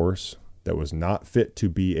their horse that was not fit to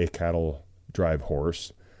be a cattle drive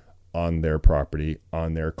horse on their property,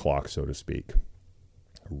 on their clock, so to speak.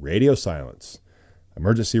 Radio silence,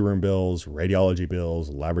 emergency room bills, radiology bills,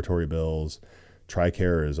 laboratory bills.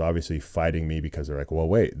 TRICARE is obviously fighting me because they're like, well,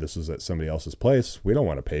 wait, this is at somebody else's place. We don't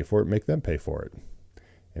want to pay for it. Make them pay for it.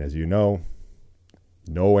 And as you know,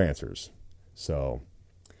 no answers. So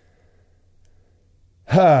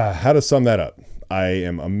how to sum that up? I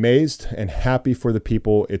am amazed and happy for the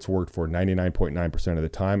people it's worked for 99.9% of the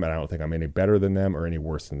time, and I don't think I'm any better than them or any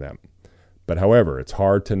worse than them. But however, it's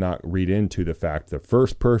hard to not read into the fact the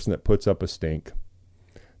first person that puts up a stink,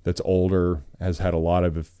 that's older, has had a lot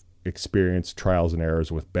of experience, trials and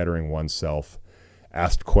errors with bettering oneself,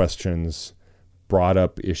 asked questions, brought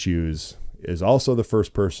up issues, is also the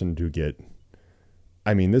first person to get,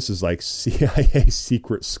 I mean, this is like CIA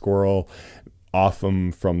secret squirrel off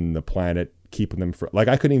them from the planet, keeping them like,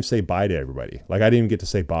 I couldn't even say bye to everybody. Like, I didn't even get to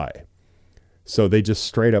say bye. So they just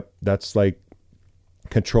straight up, that's like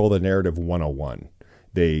control the narrative 101.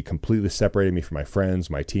 They completely separated me from my friends,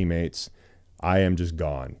 my teammates. I am just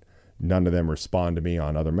gone. None of them respond to me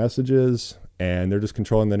on other messages, and they're just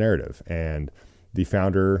controlling the narrative. And the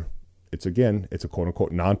founder, it's a quote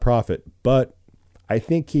unquote nonprofit, but I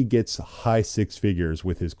think he gets high six figures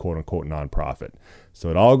with his quote unquote nonprofit. So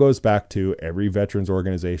it all goes back to every veterans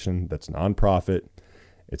organization that's nonprofit.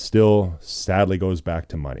 It still sadly goes back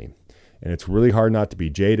to money. And it's really hard not to be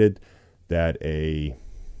jaded that a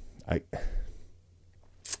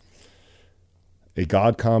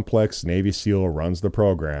God complex Navy SEAL runs the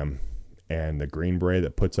program, and the Green Beret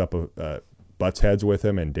that puts up butts heads with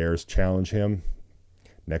him and dares challenge him.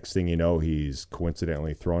 Next thing you know, he's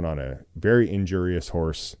coincidentally thrown on a very injurious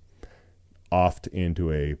horse, offed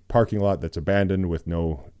into a parking lot that's abandoned with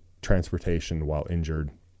no transportation while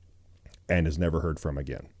injured, and is never heard from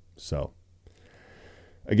again. So,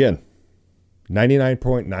 again,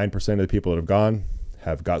 99.9% of the people that have gone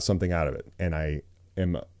have got something out of it. And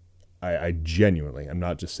I genuinely, I'm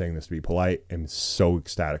not just saying this to be polite, am so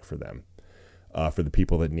ecstatic for them, for the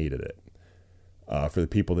people that needed it. For the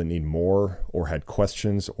people that need more or had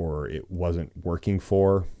questions or it wasn't working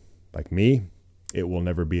for, like me, it will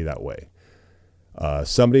never be that way.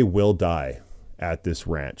 Somebody will die at this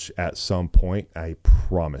ranch at some point, I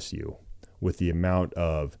promise you, with the amount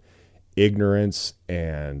of ignorance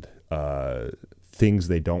and things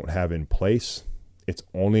they don't have in place. It's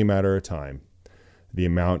only a matter of time. The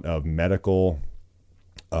amount of medical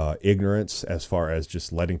ignorance as far as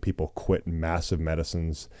just letting people quit massive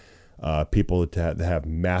medicines, people that have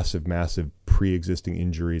massive pre-existing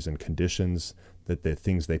injuries and conditions, that the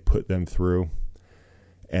things they put them through.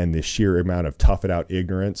 and the sheer amount of tough it out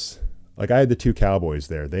ignorance. Like, I had the two cowboys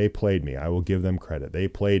there. They played me. I will give them credit. They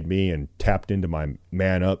played me and tapped into my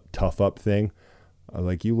man up, tough up thing. I was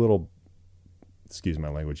like, you little, excuse my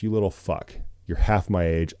language, you little fuck. You're half my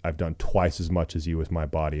age. I've done twice as much as you with my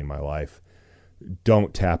body in my life.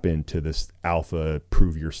 Don't tap into this alpha,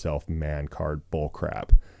 prove yourself man card bull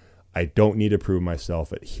crap. I don't need to prove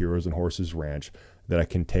myself at Heroes and Horses Ranch that I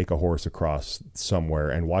can take a horse across somewhere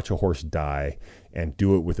and watch a horse die and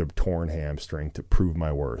do it with a torn hamstring to prove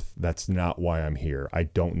my worth. That's not why I'm here. I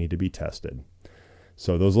don't need to be tested.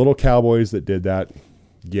 So those little cowboys that did that,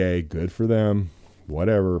 yay, good for them.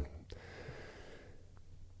 Whatever.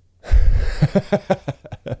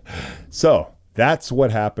 So that's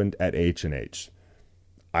what happened at H&H.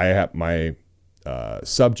 I have my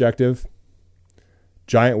subjective,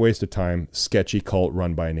 giant waste of time, sketchy cult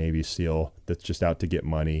run by a Navy SEAL that's just out to get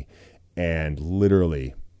money, and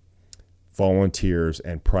literally volunteers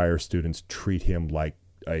and prior students treat him like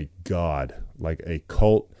a god, like a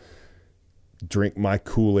cult. Drink my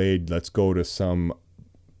Kool-Aid. Let's go to some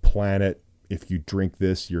planet. If you drink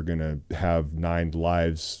this, you're going to have 9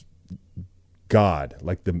 lives. God,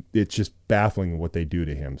 like it's just baffling what they do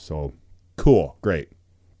to him. So cool. Great.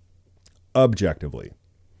 Objectively,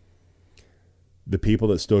 the people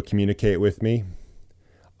that still communicate with me,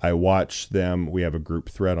 I watch them. We have a group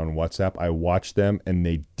thread on WhatsApp. I watch them and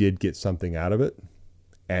they did get something out of it,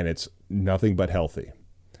 and it's nothing but healthy.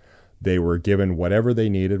 They were given whatever they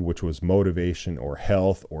needed, which was motivation or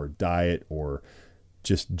health or diet or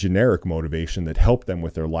just generic motivation that helped them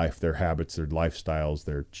with their life, their habits, their lifestyles,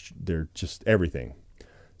 their just everything.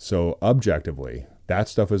 So objectively, that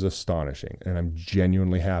stuff is astonishing, and I'm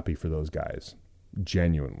genuinely happy for those guys.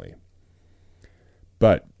 Genuinely.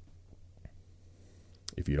 But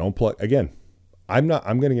if you don't plug, again, I'm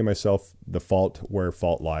going to give myself the fault where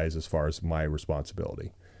fault lies as far as my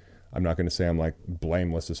responsibility. I'm not going to say I'm like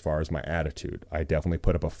blameless as far as my attitude. I definitely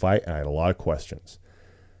put up a fight and I had a lot of questions.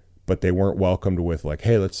 But they weren't welcomed with like,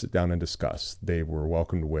 hey, let's sit down and discuss. They were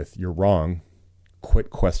welcomed with, you're wrong.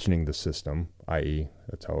 Quit questioning the system, i.e.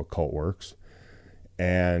 that's how a cult works.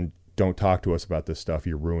 And don't talk to us about this stuff.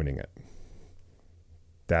 You're ruining it.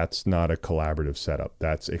 That's not a collaborative setup.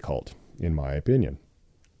 That's a cult, in my opinion.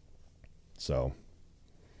 So,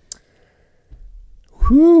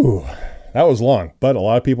 whew, that was long. But a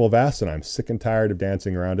lot of people have asked, and I'm sick and tired of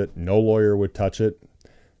dancing around it. No lawyer would touch it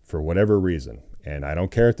for whatever reason. And I don't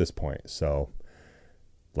care at this point. So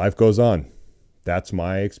life goes on. That's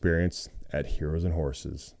my experience at Heroes and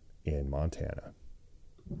Horses in Montana.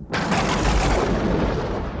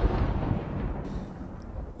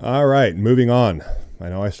 All right, moving on. I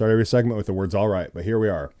know I start every segment with the words all right, but here we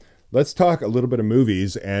are. Let's talk a little bit of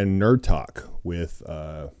movies and nerd talk with,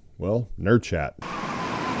 Nerd Chat.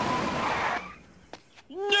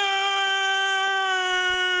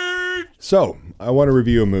 Nerd! So, I want to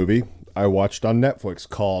review a movie I watched on Netflix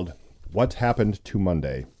called What Happened to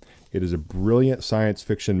Monday. It is a brilliant science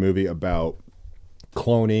fiction movie about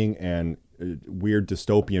cloning and weird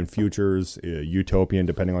dystopian futures, utopian,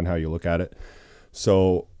 depending on how you look at it.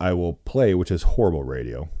 So I will play, which is horrible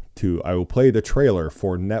radio, I will play the trailer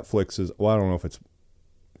for Netflix's, I don't know if it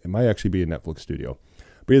might actually be a Netflix studio.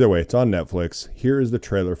 But either way, it's on Netflix. Here is the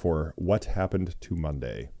trailer for What Happened to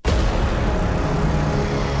Monday.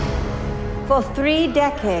 For 3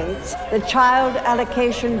 decades, the Child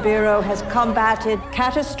Allocation Bureau has combated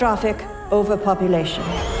catastrophic overpopulation.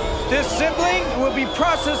 This sibling will be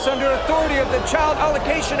processed under authority of the Child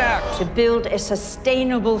Allocation Act. To build a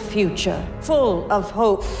sustainable future full of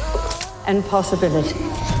hope and possibility.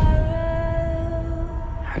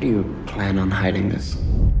 How do you plan on hiding this?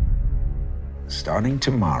 Starting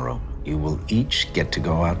tomorrow, you will each get to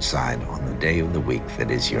go outside on the day of the week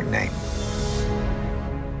that is your name.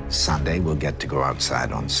 Sunday will get to go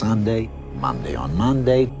outside on Sunday, Monday on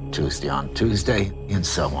Monday, Tuesday on Tuesday, and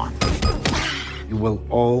so on. You will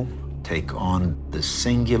all take on the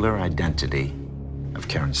singular identity of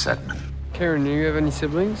Karen Setman. Karen, do you have any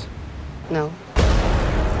siblings? No.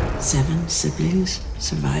 7 siblings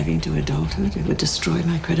surviving to adulthood? It would destroy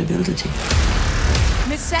my credibility.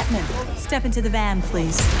 Miss Setman, step into the van,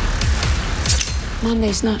 please.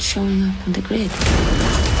 Monday's not showing up on the grid.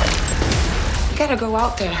 I gotta go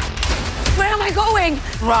out there. Where am I going?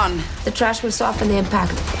 Run. The trash will soften the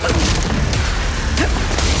impact.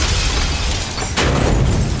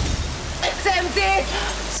 It's empty!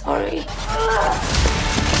 Sorry.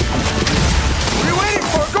 What are you waiting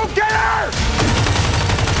for? Go get her!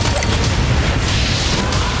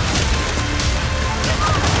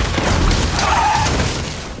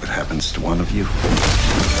 What happens to one of you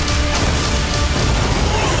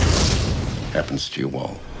happens against you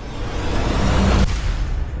all.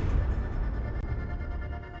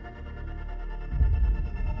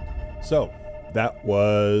 So, that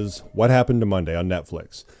was What Happened to Monday on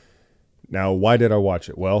Netflix. Now, why did I watch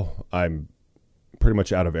it? Well, I'm pretty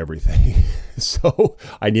much out of everything, so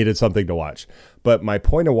I needed something to watch. But my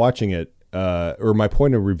point of watching it, or my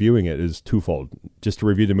point of reviewing it, is twofold. Just to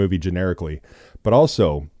review the movie generically, but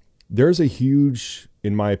also there's a huge,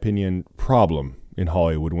 in my opinion, problem in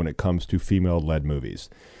Hollywood when it comes to female-led movies.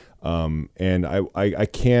 And I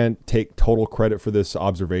can't take total credit for this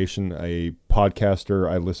observation. A podcaster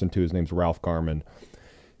I listened to, his name's Ralph Garman,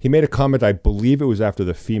 he made a comment, I believe it was after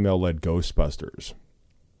the female-led Ghostbusters.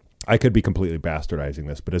 I could be completely bastardizing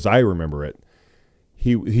this, but as I remember it,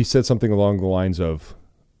 he said something along the lines of,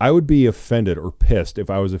 I would be offended or pissed if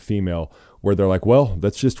I was a female where they're like, well,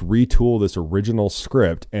 let's just retool this original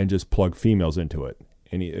script and just plug females into it.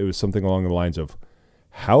 And it was something along the lines of,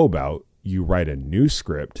 how about you write a new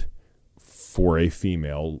script for a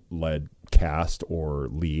female-led cast or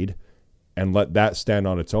lead and let that stand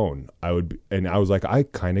on its own? I was like, I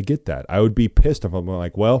kind of get that. I would be pissed if I'm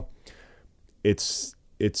like, well, it's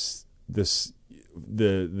this,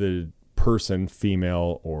 the person,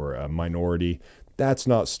 female or a minority, that's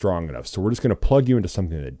not strong enough. So we're just going to plug you into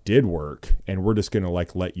something that did work, and we're just going to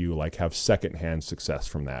let you have secondhand success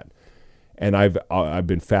from that. And I've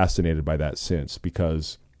been fascinated by that since,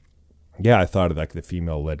 because I thought of the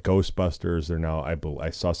female-led Ghostbusters. They're now, I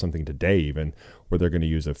saw something today even where they're going to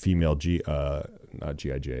use a female not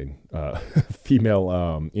G.I. Jane,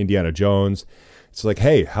 female Indiana Jones. It's like,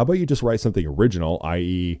 hey, how about you just write something original,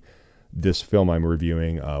 i.e., this film I'm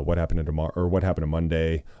reviewing, What Happened to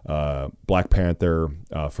Monday, Black Panther,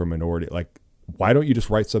 for Minority. Why don't you just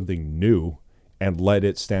write something new and let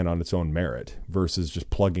it stand on its own merit versus just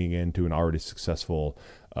plugging into an already successful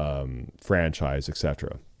franchise,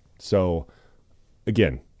 etc. So,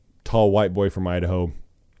 again, tall white boy from Idaho,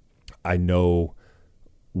 I know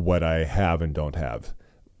what I have and don't have.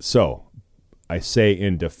 So, I say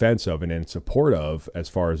in defense of and in support of, as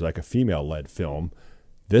far as a female-led film,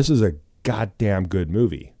 this is a goddamn good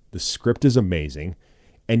movie. The script is amazing,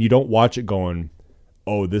 and you don't watch it going,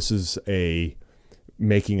 oh, this is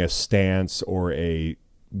making a stance or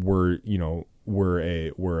we're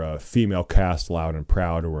a female cast loud and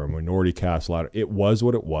proud, or we're a minority cast loud. It was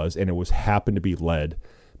what it was, and it happened to be led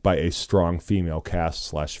by a strong female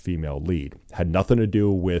cast / female lead. Had nothing to do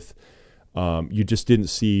with you just didn't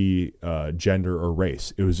see gender or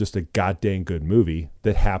race. It was just a goddamn good movie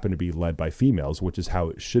that happened to be led by females, which is how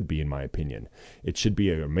it should be, in my opinion. It should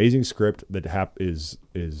be an amazing script that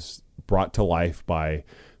is brought to life by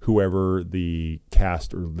whoever the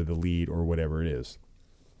cast or the lead or whatever it is.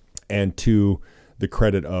 And to the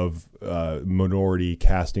credit of minority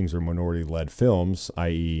castings or minority-led films,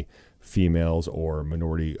 i.e. females or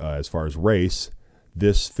minority as far as race,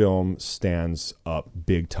 this film stands up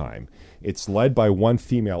big time. It's led by one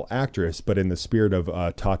female actress, but in the spirit of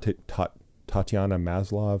Tatiana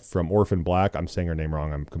Maslov from Orphan Black. I'm saying her name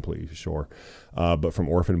wrong, I'm completely sure. But from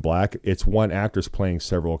Orphan Black, it's one actress playing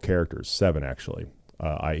several characters, 7 actually,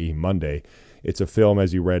 i.e. Monday. It's a film,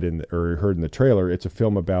 as you read or heard in the trailer, it's a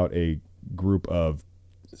film about a group of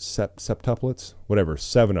septuplets,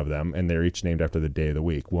 7 of them, and they're each named after the day of the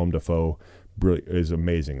week. Willem Dafoe is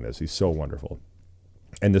amazing in this. He's so wonderful.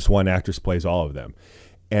 And this one actress plays all of them.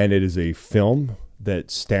 And it is a film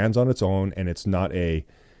that stands on its own, and it's not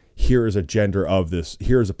here is a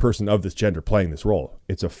person of this gender playing this role.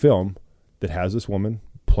 It's a film that has this woman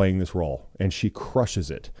playing this role, and she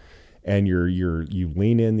crushes it. And you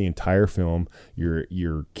lean in the entire film.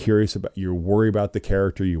 You're curious about, you worry about the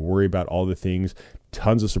character, you worry about all the things.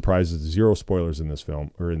 Tons of surprises, 0 spoilers in this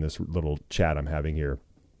film, or in this little chat I'm having here.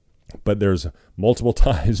 But there's multiple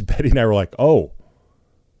times Betty and I were like, oh,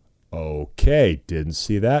 okay, didn't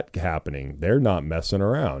see that happening. They're not messing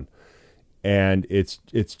around. And it's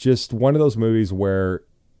just one of those movies where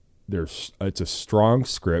it's a strong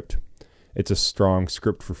script. It's a strong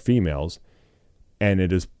script for females, and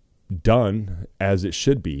it is done as it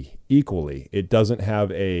should be equally. It doesn't have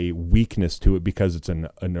a weakness to it because it's an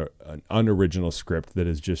unoriginal script that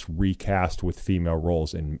is just recast with female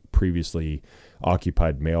roles in previously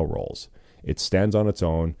occupied male roles. It stands on its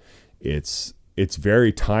own. It's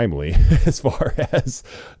very timely as far as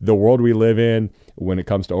the world we live in when it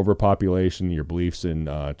comes to overpopulation, your beliefs in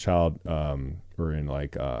child or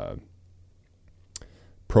in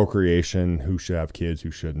procreation, who should have kids,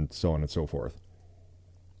 who shouldn't, so on and so forth.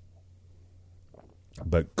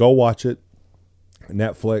 But go watch it.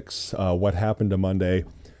 Netflix, What Happened to Monday.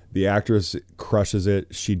 The actress crushes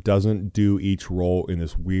it. She doesn't do each role in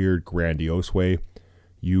this weird, grandiose way.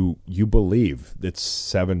 you believe it's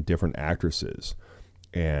 7 different actresses.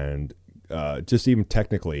 And just even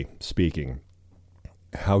technically speaking,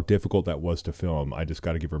 how difficult that was to film, I just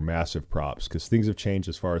got to give her massive props, because things have changed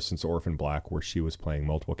as far as since Orphan Black, where she was playing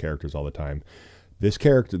multiple characters all the time. This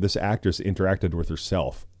actress interacted with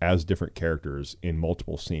herself as different characters in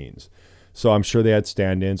multiple scenes. So I'm sure they had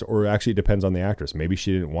stand-ins, or actually it depends on the actress. Maybe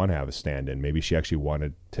she didn't want to have a stand-in. Maybe she actually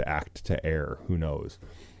wanted to act to air. Who knows?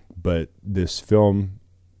 But this film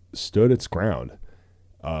stood its ground.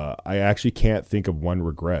 I actually can't think of one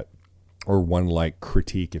regret or one like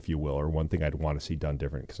critique, if you will, or one thing I'd want to see done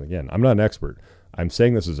different. Because again, I'm not an expert. I'm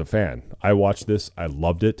saying this as a fan. I watched this. I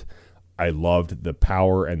loved it. I loved the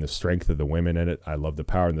power and the strength of the women in it. I loved the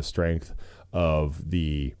power and the strength of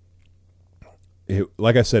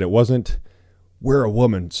like I said, it wasn't we're a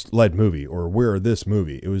woman-led movie or we're this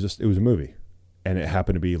movie. It was a movie, and it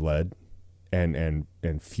happened to be led and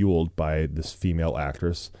fueled by this female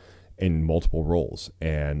actress in multiple roles.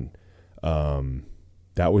 And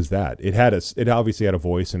that was that. It obviously had a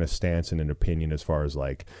voice and a stance and an opinion as far as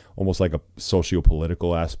like almost like a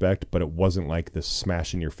socio-political aspect, but it wasn't like this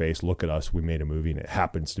smash in your face, look at us, we made a movie and it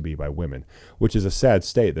happens to be by women, which is a sad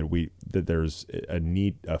state that there's a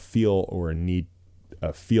feel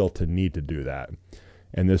to need to do that.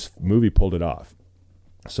 And this movie pulled it off.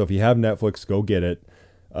 So if you have Netflix, go get it.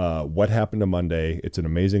 What Happened to Monday? It's an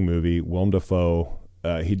amazing movie. Willem Dafoe,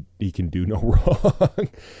 he can do no wrong.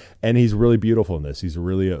 And he's really beautiful in this. He's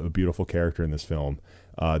really a beautiful character in this film.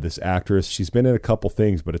 This actress, she's been in a couple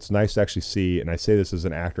things, but it's nice to actually see, and I say this as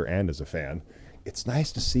an actor and as a fan, it's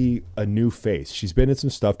nice to see a new face. She's been in some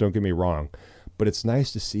stuff, don't get me wrong, but it's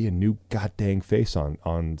nice to see a new goddamn face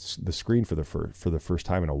on the screen for the first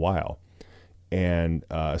time in a while. And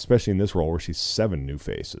especially in this role where she's 7 new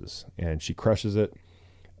faces, and she crushes it.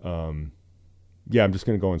 I'm just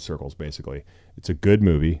going to go in circles, basically. It's a good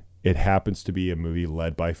movie. It happens to be a movie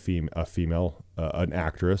led by a female, an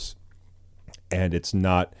actress, and it's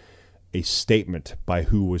not a statement by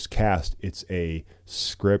who was cast. It's a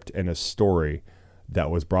script and a story that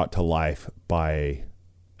was brought to life by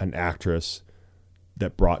an actress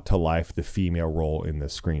that brought to life the female role in the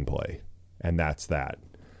screenplay, and that's that.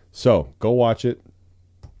 So go watch it.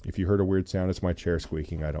 If you heard a weird sound, it's my chair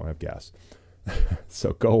squeaking. I don't have gas.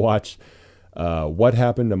 So go watch What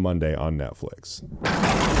Happened to Monday on Netflix.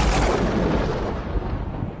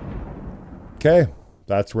 Okay,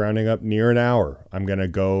 that's rounding up near an hour. I'm going to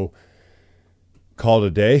go call it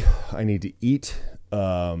a day. I need to eat.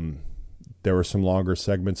 There were some longer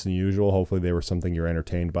segments than usual. Hopefully they were something you're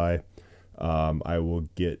entertained by. I will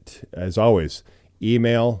get, as always,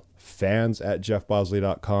 email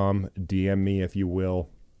fans@jeffbosley.com. DM me if you will.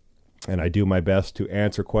 And I do my best to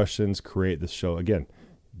answer questions, create this show. Again,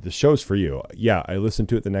 the show's for you. Yeah, I listen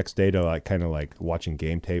to it the next day to kind of like watching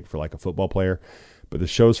game tape for like a football player, but the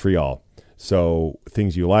show's for y'all. So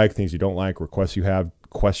things you like, things you don't like, requests you have,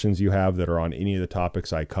 questions you have that are on any of the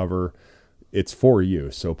topics I cover, it's for you.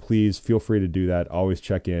 So please feel free to do that. Always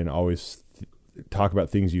check in, always talk about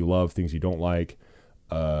things you love, things you don't like.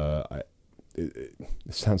 It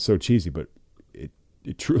sounds so cheesy, but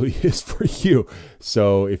it truly is for you.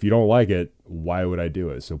 So if you don't like it, why would I do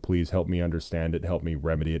it? So please help me understand it, help me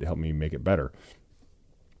remedy it, help me make it better.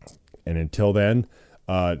 And until then,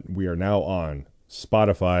 we are now on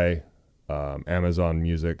Spotify, Amazon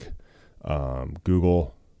Music,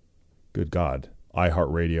 Google, good God,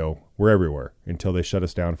 iHeartRadio. We're everywhere until they shut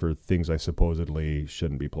us down for things I supposedly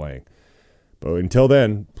shouldn't be playing. But until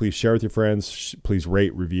then, please share with your friends. Please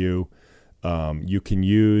rate, review. I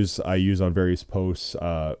use on various posts,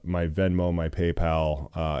 my Venmo, my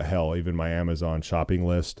PayPal, hell, even my Amazon shopping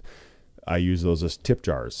list. I use those as tip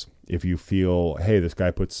jars. If you feel, hey, this guy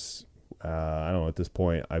puts, I don't know, at this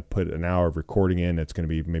point, I put an hour of recording in. It's going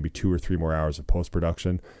to be maybe 2 or 3 more hours of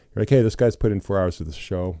post-production. You're like, hey, this guy's put in 4 hours of the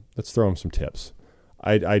show. Let's throw him some tips.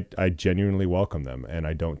 I genuinely welcome them, and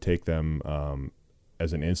I don't take them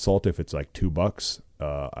as an insult if it's like $2.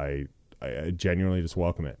 I genuinely just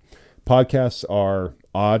welcome it. Podcasts are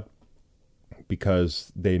odd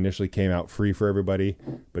because they initially came out free for everybody.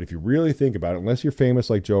 But if you really think about it, unless you're famous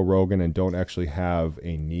like Joe Rogan and don't actually have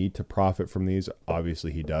a need to profit from these,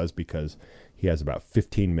 obviously he does because he has about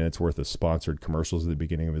 15 minutes worth of sponsored commercials at the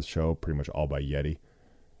beginning of his show, pretty much all by Yeti.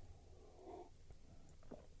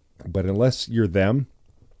 But unless you're them,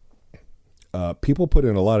 people put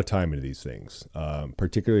in a lot of time into these things,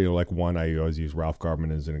 particularly like one I always use Ralph Garman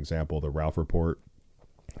as an example, the Ralph Report.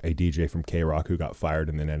 A DJ from K-Rock who got fired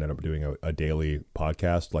and then ended up doing a daily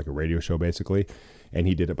podcast, like a radio show basically, and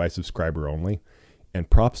he did it by subscriber only. And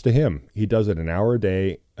props to him. He does it an hour a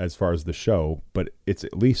day as far as the show, but it's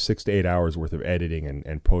at least 6 to 8 hours worth of editing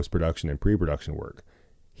and post-production and pre-production work.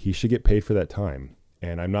 He should get paid for that time.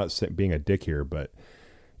 And I'm not being a dick here, but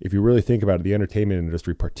if you really think about it, the entertainment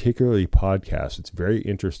industry, particularly podcasts, it's very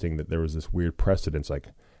interesting that there was this weird precedence. Like,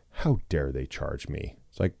 how dare they charge me?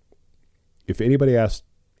 It's like, if anybody asked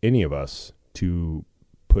any of us to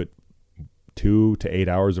put 2 to 8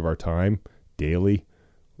 hours of our time daily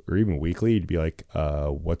or even weekly, you'd be like,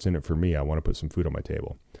 what's in it for me? I want to put some food on my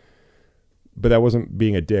table. But that wasn't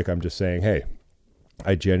being a dick. I'm just saying, hey,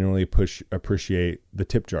 I genuinely appreciate the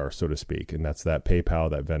tip jar, so to speak. And that's that PayPal,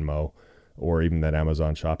 that Venmo, or even that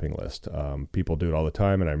Amazon shopping list. People do it all the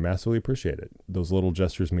time, and I massively appreciate it. Those little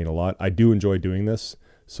gestures mean a lot. I do enjoy doing this,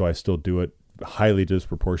 so I still do it highly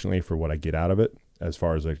disproportionately for what I get out of it, as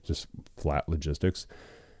far as like just flat logistics,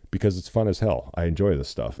 because it's fun as hell. I enjoy this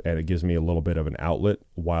stuff, and it gives me a little bit of an outlet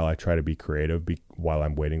while I try to be creative, while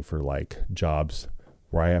I'm waiting for like jobs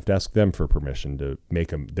where I have to ask them for permission to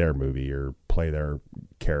make their movie or play their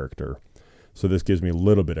character. So this gives me a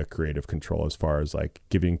little bit of creative control as far as like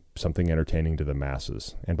giving something entertaining to the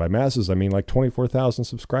masses. And by masses, I mean like 24,000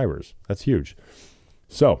 subscribers. That's huge.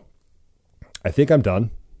 So I think I'm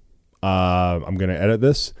done. I'm going to edit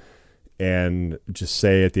this and just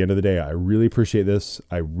say at the end of the day, I really appreciate this.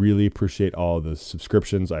 I really appreciate all the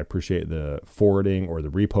subscriptions. I appreciate the forwarding or the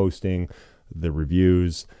reposting, the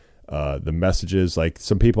reviews, the messages. Like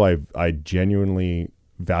some people I genuinely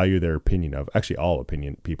value their opinion of, actually all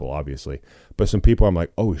opinion people, obviously, but some people I'm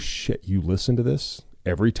like, oh shit, you listen to this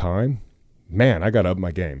every time? Man, I got to up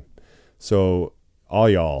my game. So all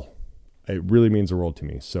y'all, it really means the world to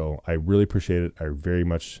me. So I really appreciate it. I very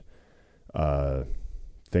much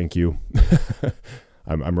thank you.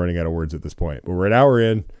 I'm running out of words at this point, but we're an hour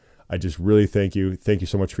in. I just really thank you. Thank you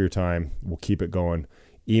so much for your time. We'll keep it going.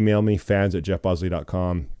 Email me,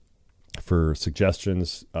 fans@jeffbosley.com, for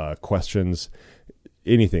suggestions, questions,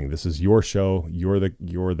 anything. This is your show. You're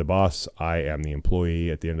the boss. I am the employee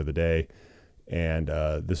at the end of the day, and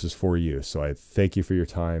this is for you. So I thank you for your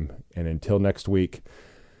time. And until next week,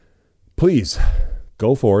 please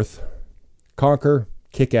go forth, conquer,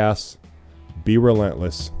 kick ass, be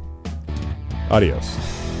relentless.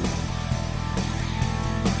 Adios.